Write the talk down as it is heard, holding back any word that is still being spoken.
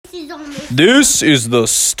This is the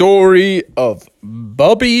story of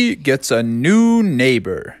Bubby Gets a New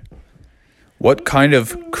Neighbor. What kind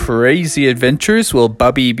of crazy adventures will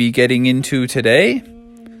Bubby be getting into today?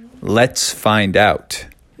 Let's find out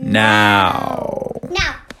now.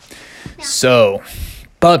 So,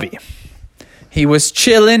 Bubby, he was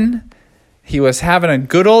chilling. He was having a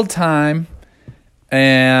good old time.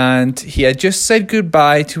 And he had just said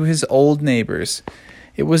goodbye to his old neighbors.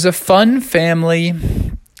 It was a fun family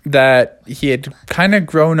that he had kind of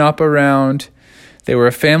grown up around. They were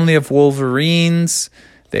a family of Wolverines.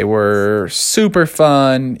 They were super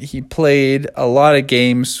fun. He played a lot of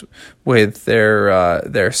games with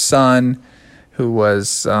their son, who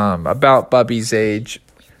was about Bubby's age.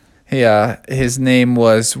 Yeah, his name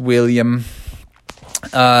was William.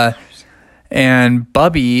 And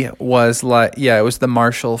Bubby was it was the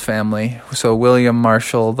Marshall family. So William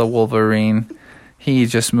Marshall, the Wolverine, he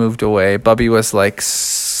just moved away. Bubby was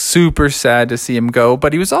super sad to see him go,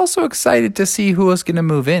 but he was also excited to see who was going to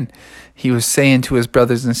move in. He was saying to his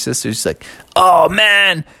brothers and sisters, oh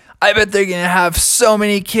man, I bet they're going to have so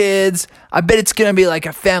many kids. I bet it's going to be like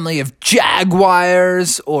a family of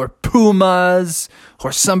jaguars or pumas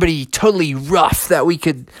or somebody totally rough that we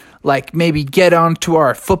could maybe get onto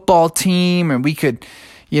our football team and we could,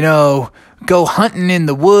 go hunting in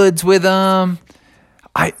the woods with them.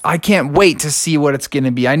 I can't wait to see what it's going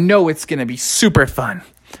to be. I know it's going to be super fun.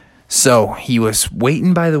 So he was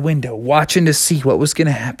waiting by the window, watching to see what was going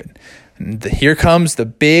to happen. And here comes the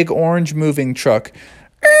big orange moving truck.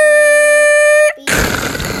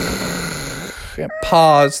 It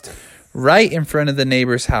paused right in front of the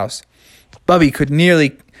neighbor's house. Bubby couldn't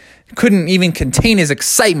even contain his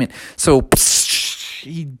excitement. So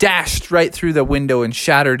he dashed right through the window and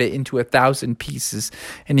shattered it into 1,000 pieces.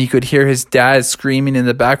 And he could hear his dad screaming in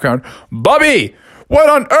the background, "Bubby, what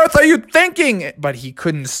on earth are you thinking?" But he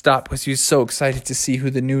couldn't stop because he was so excited to see who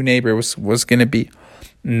the new neighbor was going to be.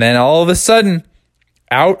 And then all of a sudden,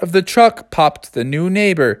 out of the truck popped the new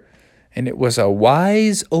neighbor. And it was a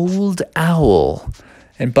wise old owl.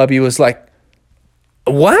 And Bubby was like,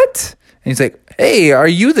 "What?" And he's like, "Hey, are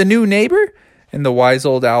you the new neighbor?" And the wise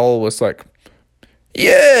old owl was like,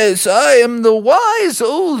 "Yes, I am the wise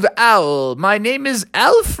old owl. My name is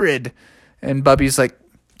Alfred." And Bubby's like,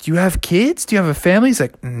 "Do you have kids? Do you have a family?" He's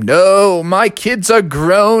like, "No, my kids are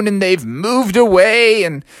grown and they've moved away.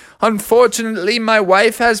 And unfortunately, my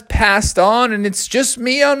wife has passed on and it's just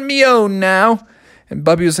me on me own now." And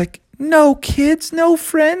Bubby was like, "No kids, no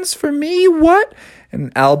friends for me, what?"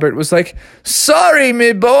 And Albert was like, "Sorry,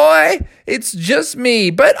 me boy, it's just me,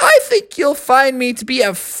 but I think you'll find me to be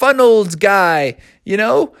a fun old guy.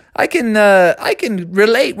 I can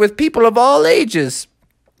relate with people of all ages."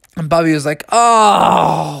 And Bubby was like,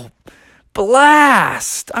 "Oh,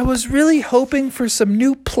 blast. I was really hoping for some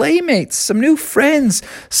new playmates, some new friends,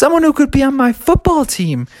 someone who could be on my football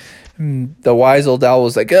team." And the wise old owl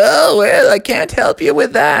was like, "Oh, well, I can't help you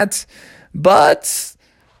with that, but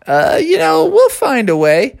we'll find a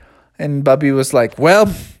way." And Bubby was like,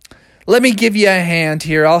 "Well, let me give you a hand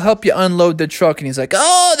here. I'll help you unload the truck." And he's like,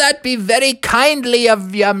 "Oh, that'd be very kindly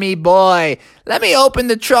of you, me boy. Let me open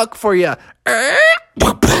the truck for you."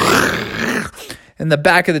 And the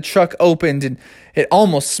back of the truck opened and it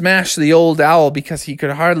almost smashed the old owl because he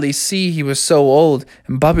could hardly see. He was so old.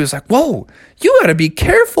 And Bubby was like, "Whoa, you gotta be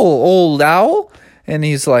careful, old owl." And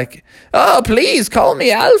he's like, "Oh, please call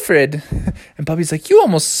me Alfred." And Bubby's like, "You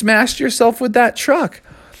almost smashed yourself with that truck."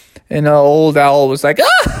 And the old owl was like,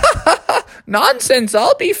 "Nonsense,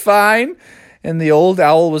 I'll be fine." And the old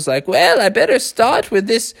owl was like, "Well, I better start with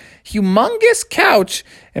this humongous couch."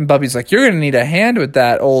 And Bubby's like, "You're going to need a hand with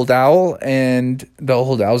that, old owl." And the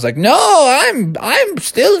old owl's like, "No, I'm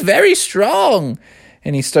still very strong."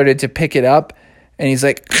 And he started to pick it up. And he's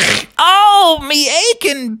like, "Oh, me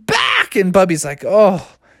aching back." And Bubby's like, "Oh,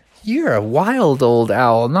 you're a wild old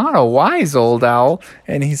owl, not a wise old owl."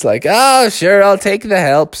 And he's like, "Oh, sure, I'll take the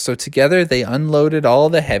help." So together they unloaded all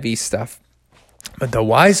the heavy stuff. But the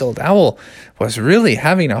wise old owl was really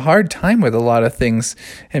having a hard time with a lot of things.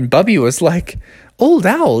 And Bubby was like, "Old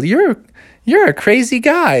owl, you're a crazy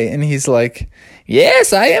guy." And he's like,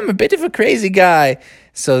 "Yes, I am a bit of a crazy guy."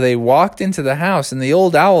 So they walked into the house, and the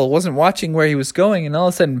old owl wasn't watching where he was going, and all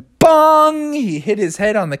of a sudden, bong! He hit his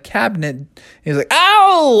head on the cabinet. He was like,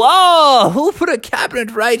 "Ow! Oh, who put a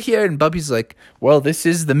cabinet right here?" And Bubby's like, "Well, this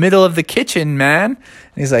is the middle of the kitchen, man."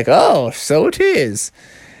 And he's like, "Oh, so it is."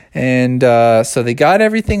 And so they got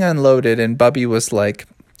everything unloaded, and Bubby was like,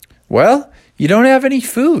 "Well, you don't have any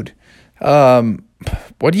food.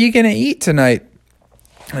 What are you going to eat tonight?"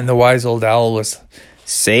 And the wise old owl was,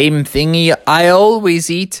 "Same thingy I always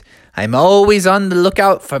eat. I'm always on the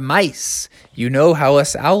lookout for mice. You know how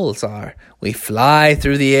us owls are. We fly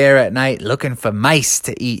through the air at night looking for mice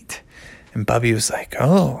to eat. And Bubby was like,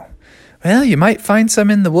 oh, well, you might find some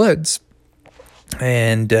in the woods.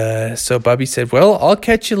 And so Bubby said, well, I'll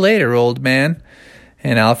catch you later, old man.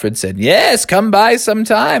 And Alfred said, yes, come by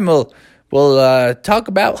sometime. We'll talk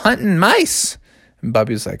about hunting mice. And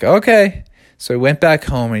Bubby was like, okay. So he went back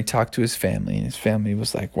home and he talked to his family. And his family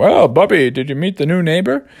was like, well, Bubby, did you meet the new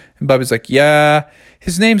neighbor? And Bubby's like, yeah,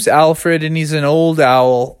 his name's Alfred and he's an old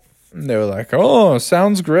owl. And they were like, oh,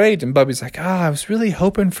 sounds great. And Bubby's like, I was really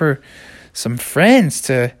hoping for some friends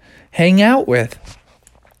to hang out with.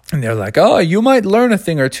 And they're like, oh, you might learn a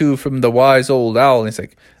thing or two from the wise old owl. And he's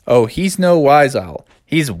like, oh, he's no wise owl.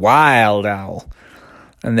 He's wild owl.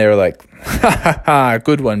 And they were like, ha, ha, ha,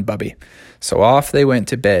 good one, Bubby. So off they went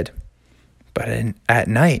to bed. But at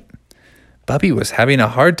night, Bubby was having a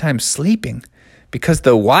hard time sleeping because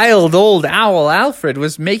the wild old owl Alfred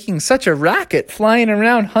was making such a racket flying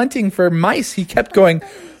around hunting for mice. He kept going,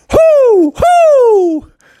 hoo,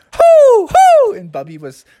 hoo, hoo, hoo. And Bubby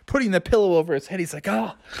was putting the pillow over his head. He's like,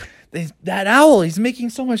 oh, that owl, he's making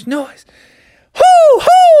so much noise. Hoo,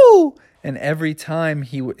 hoo. And every time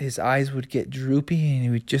his eyes would get droopy and he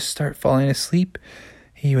would just start falling asleep,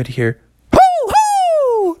 he would hear, hoo,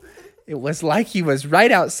 hoo. It was like he was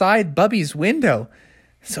right outside Bubby's window.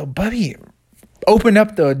 So Bubby opened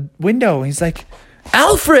up the window and he's like,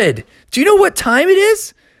 Alfred, do you know what time it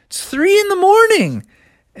is? It's 3 a.m.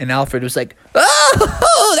 And Alfred was like,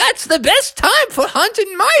 oh, that's the best time for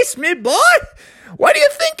hunting mice, me boy. What do you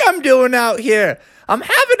think I'm doing out here? I'm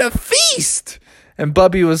having a feast. And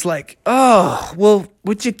Bubby was like, oh, well,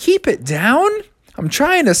 would you keep it down? I'm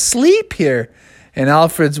trying to sleep here. And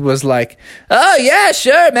Alfred was like, oh, yeah,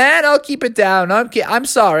 sure, man. I'll keep it down. I'm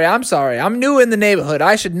sorry. I'm new in the neighborhood.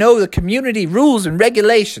 I should know the community rules and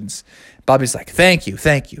regulations. Bobby's like, thank you.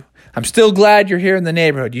 I'm still glad you're here in the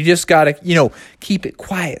neighborhood. You just got to, keep it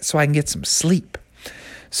quiet so I can get some sleep.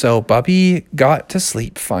 So Bubby got to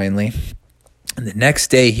sleep finally. And the next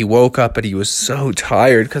day he woke up and he was so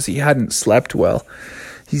tired because he hadn't slept well.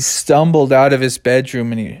 He stumbled out of his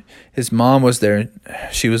bedroom and his mom was there.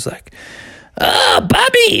 She was like, oh,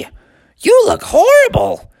 Bubby, you look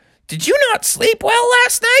horrible. Did you not sleep well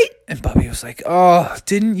last night? And Bubby was like, oh,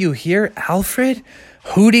 didn't you hear Alfred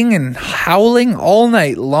hooting and howling all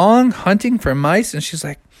night long, hunting for mice? And she's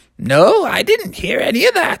like, no, I didn't hear any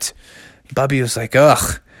of that. Bubby was like,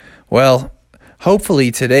 ugh, well,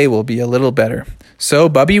 hopefully today will be a little better. So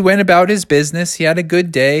Bubby went about his business. He had a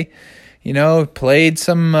good day. Played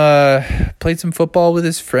some football with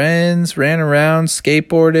his friends, ran around,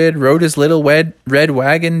 skateboarded, rode his little red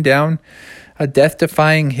wagon down a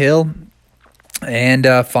death-defying hill. And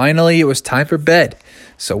finally, it was time for bed.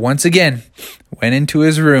 So once again, went into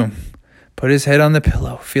his room, put his head on the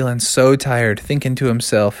pillow, feeling so tired, thinking to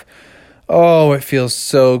himself, oh, it feels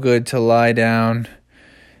so good to lie down.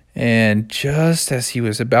 And just as he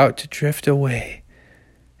was about to drift away,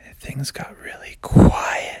 things got really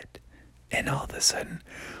quiet. And all of a sudden,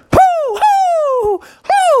 hoo, hoo,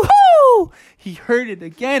 hoo, hoo. He heard it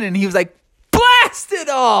again and he was like, blast it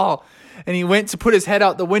all. And he went to put his head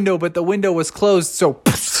out the window, but the window was closed. So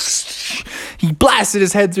he blasted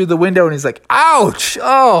his head through the window and he's like, ouch.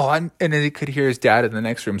 Oh, and then he could hear his dad in the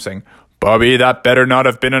next room saying, Bubby, that better not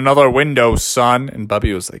have been another window, son. And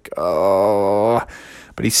Bubby was like, oh.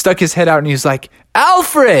 But he stuck his head out and he was like,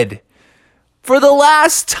 Alfred, for the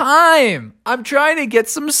last time, I'm trying to get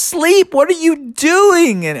some sleep. What are you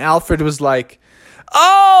doing? And Alfred was like,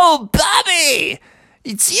 oh, Bubby,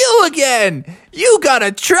 it's you again. You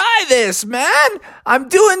gotta try this, man. I'm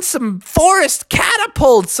doing some forest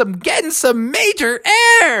catapults. I'm getting some major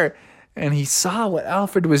air. And he saw what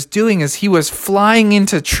Alfred was doing as he was flying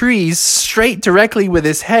into trees straight directly with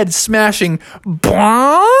his head smashing,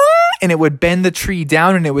 boing, and it would bend the tree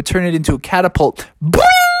down and it would turn it into a catapult, boing,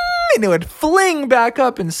 and it would fling back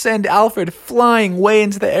up and send Alfred flying way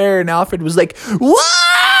into the air. And Alfred was like,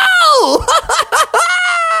 whoa!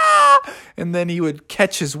 And then he would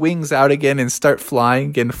catch his wings out again and start flying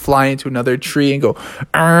again, fly into another tree and go,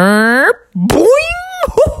 boing,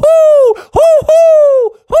 hoo-hoo,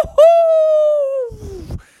 hoo-hoo,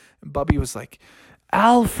 hoo-hoo. And Bubby was like,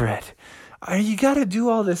 Alfred, you got to do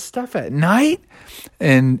all this stuff at night?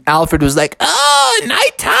 And Alfred was like, oh,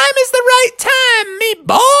 nighttime is the right time, me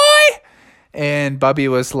boy. And Bubby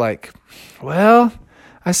was like, well,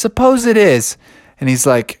 I suppose it is. And he's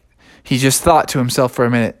like, he just thought to himself for a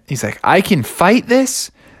minute. He's like, I can fight this.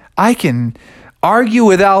 I can argue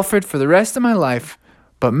with Alfred for the rest of my life.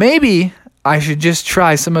 But maybe I should just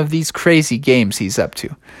try some of these crazy games he's up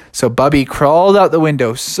to. So Bubby crawled out the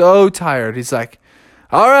window, so tired. He's like,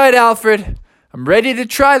 all right, Alfred, I'm ready to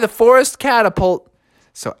try the forest catapult.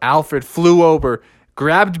 So Alfred flew over,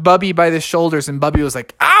 grabbed Bubby by the shoulders, and Bubby was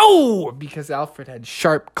like, ow! Because Alfred had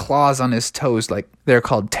sharp claws on his toes, like they're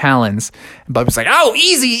called talons. And Bubby's like, oh,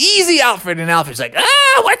 easy, Alfred. And Alfred's like,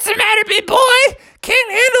 what's the matter, big boy?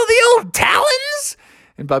 Can't handle the old talons?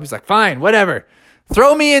 And Bubby's like, fine, whatever.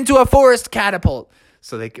 Throw me into a forest catapult.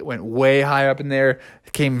 So they went way high up in there,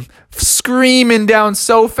 came screaming down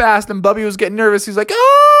so fast, and Bubby was getting nervous. He's like,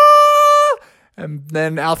 ah! And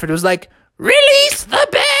then Alfred was like, release the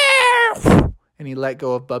bear! And he let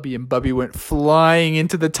go of Bubby, and Bubby went flying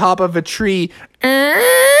into the top of a tree.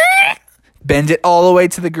 Bend it all the way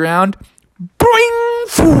to the ground.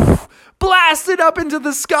 Boing! Blasted up into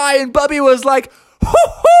the sky, and Bubby was like,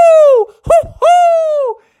 hoo-hoo!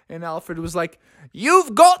 Hoo-hoo! And Alfred was like,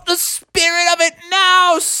 you've got the spirit of it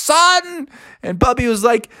now, son. And Bubby was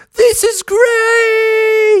like, this is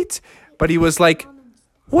great. But he was like,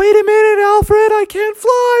 wait a minute, Alfred, I can't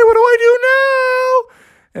fly. What do I do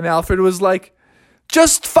now? And Alfred was like,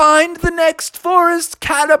 just find the next forest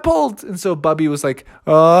catapult. And so Bubby was like,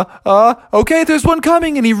 okay, there's one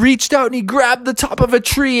coming. And he reached out and he grabbed the top of a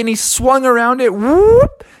tree and he swung around it,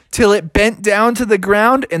 whoop, till it bent down to the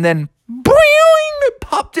ground, and then boing, it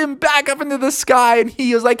popped him back up into the sky, and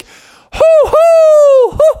he was like,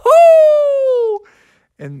 hoo-hoo, hoo-hoo.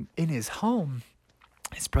 And in his home,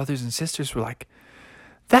 his brothers and sisters were like,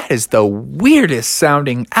 that is the weirdest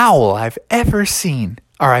sounding owl I've ever seen,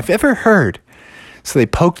 or I've ever heard. So they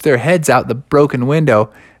poked their heads out the broken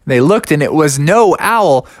window. They looked, and it was no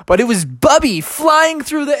owl, but it was Bubby flying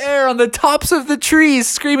through the air on the tops of the trees,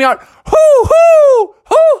 screaming out, hoo-hoo,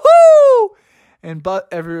 hoo-hoo. And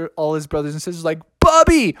all his brothers and sisters like,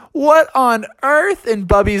 Bubby, what on earth? And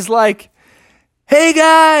Bubby's like, hey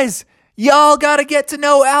guys, y'all gotta get to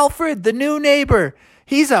know Alfred, the new neighbor.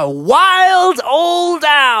 He's a wild old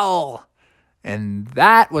owl. And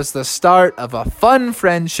that was the start of a fun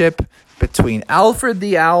friendship between Alfred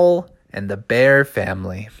the owl and the bear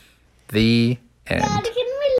family. The end.